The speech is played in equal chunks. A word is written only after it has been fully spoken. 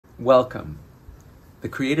Welcome. The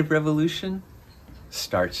creative revolution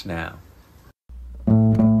starts now.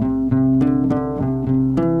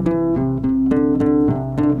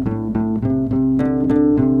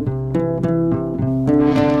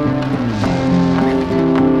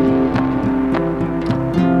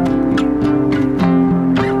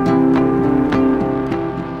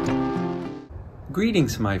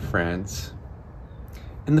 Greetings, my friends.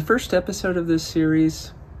 In the first episode of this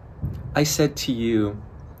series, I said to you,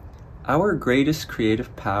 our greatest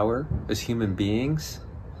creative power as human beings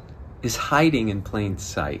is hiding in plain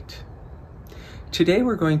sight. Today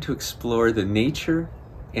we're going to explore the nature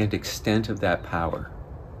and extent of that power.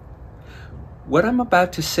 What I'm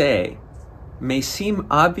about to say may seem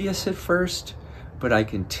obvious at first, but I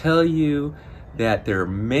can tell you that there are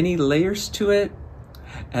many layers to it,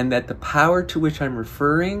 and that the power to which I'm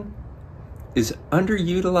referring is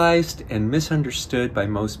underutilized and misunderstood by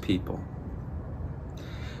most people.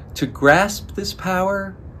 To grasp this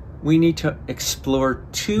power, we need to explore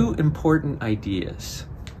two important ideas.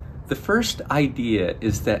 The first idea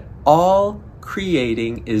is that all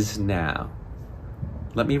creating is now.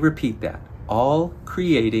 Let me repeat that. All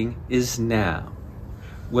creating is now.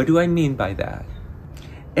 What do I mean by that?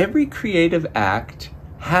 Every creative act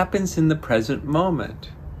happens in the present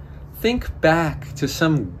moment. Think back to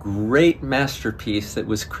some great masterpiece that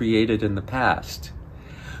was created in the past.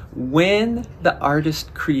 When the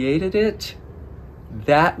artist created it,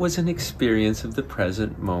 that was an experience of the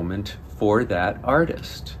present moment for that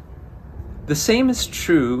artist. The same is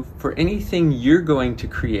true for anything you're going to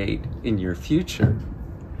create in your future.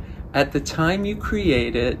 At the time you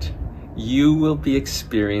create it, you will be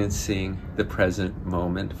experiencing the present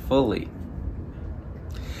moment fully.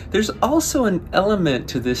 There's also an element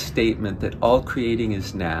to this statement that all creating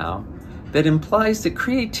is now that implies that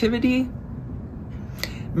creativity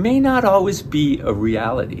may not always be a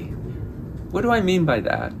reality. What do I mean by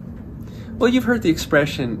that? Well, you've heard the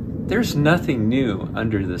expression, there's nothing new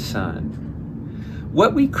under the sun.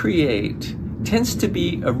 What we create tends to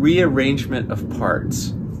be a rearrangement of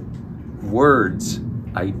parts, words,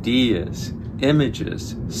 ideas,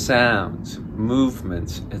 images, sounds,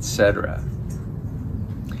 movements, etc.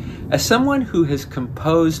 As someone who has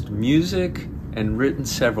composed music and written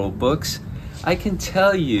several books, I can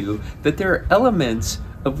tell you that there are elements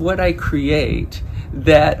of what I create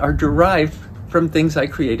that are derived from things I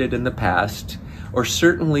created in the past, or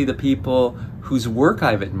certainly the people whose work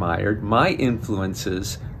I've admired, my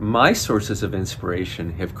influences, my sources of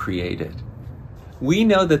inspiration have created. We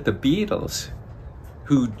know that the Beatles,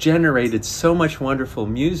 who generated so much wonderful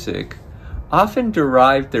music, often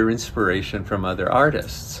derived their inspiration from other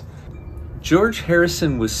artists. George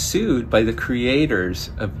Harrison was sued by the creators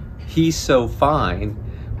of He's So Fine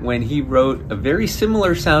when he wrote a very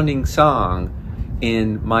similar sounding song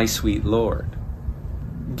in My Sweet Lord.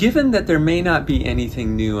 Given that there may not be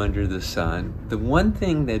anything new under the sun, the one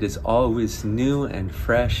thing that is always new and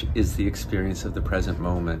fresh is the experience of the present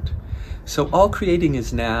moment. So all creating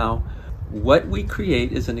is now. What we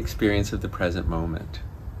create is an experience of the present moment.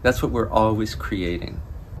 That's what we're always creating.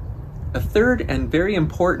 A third and very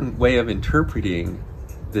important way of interpreting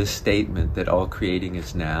this statement that all creating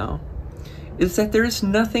is now is that there is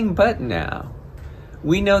nothing but now.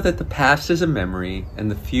 We know that the past is a memory and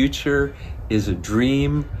the future is a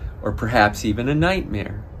dream or perhaps even a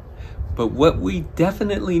nightmare. But what we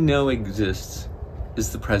definitely know exists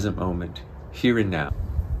is the present moment, here and now.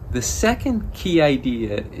 The second key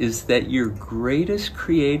idea is that your greatest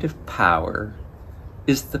creative power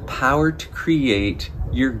is the power to create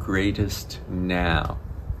your greatest now.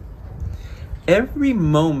 Every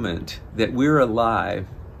moment that we're alive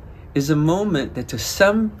is a moment that to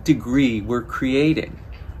some degree we're creating.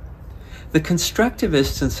 The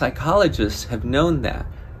constructivists and psychologists have known that.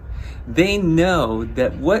 They know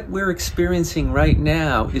that what we're experiencing right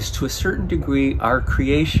now is to a certain degree our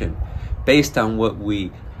creation based on what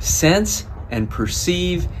we sense and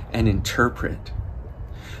perceive and interpret.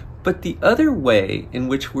 But the other way in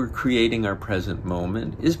which we're creating our present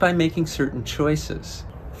moment is by making certain choices.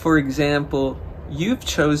 For example, you've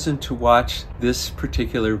chosen to watch this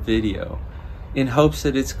particular video in hopes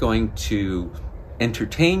that it's going to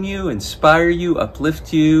entertain you, inspire you,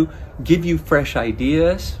 uplift you, give you fresh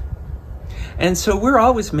ideas. And so we're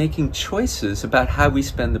always making choices about how we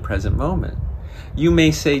spend the present moment. You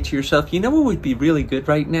may say to yourself, you know what would be really good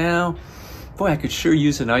right now? Boy, I could sure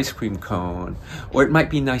use an ice cream cone, or it might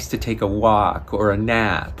be nice to take a walk or a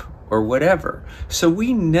nap or whatever. So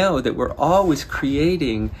we know that we're always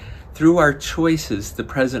creating through our choices the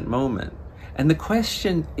present moment. And the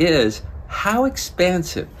question is, how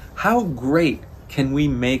expansive, how great can we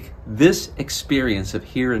make this experience of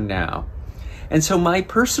here and now? And so my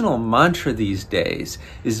personal mantra these days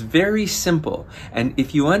is very simple. And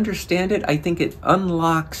if you understand it, I think it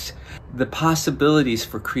unlocks the possibilities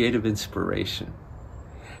for creative inspiration.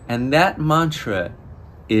 And that mantra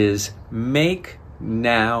is make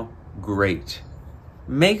now great.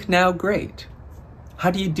 Make now great.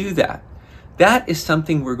 How do you do that? That is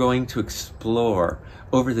something we're going to explore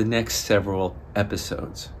over the next several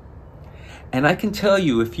episodes. And I can tell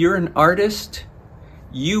you, if you're an artist,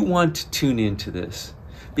 you want to tune into this,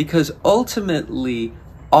 because ultimately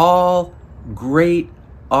all great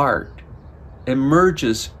art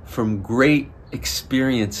emerges from great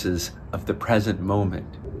experiences of the present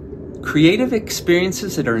moment. Creative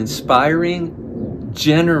experiences that are inspiring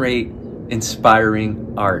generate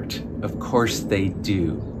inspiring art. Of course they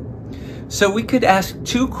do. So we could ask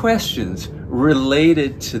two questions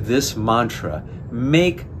related to this mantra,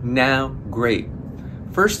 make now great.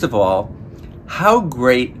 First of all, how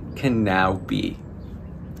great can now be?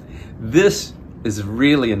 This is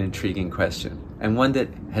really an intriguing question, and one that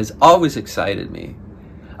has always excited me.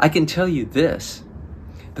 I can tell you this,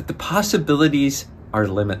 that the possibilities are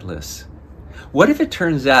limitless. What if it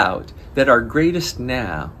turns out that our greatest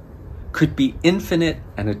now could be infinite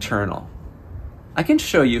and eternal? I can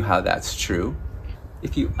show you how that's true.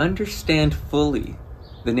 If you understand fully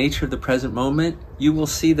the nature of the present moment, you will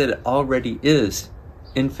see that it already is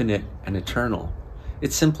infinite and eternal.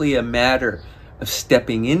 It's simply a matter of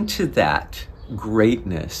stepping into that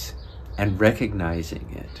greatness and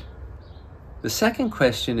recognizing it. The second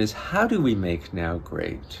question is, how do we make now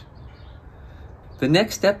great? The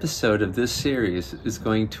next episode of this series is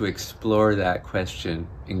going to explore that question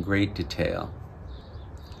in great detail.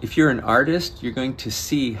 If you're an artist, you're going to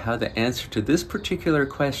see how the answer to this particular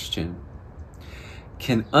question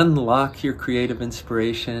can unlock your creative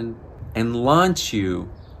inspiration and launch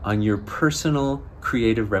you on your personal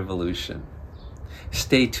creative revolution.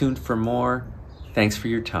 Stay tuned for more. Thanks for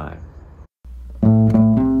your time.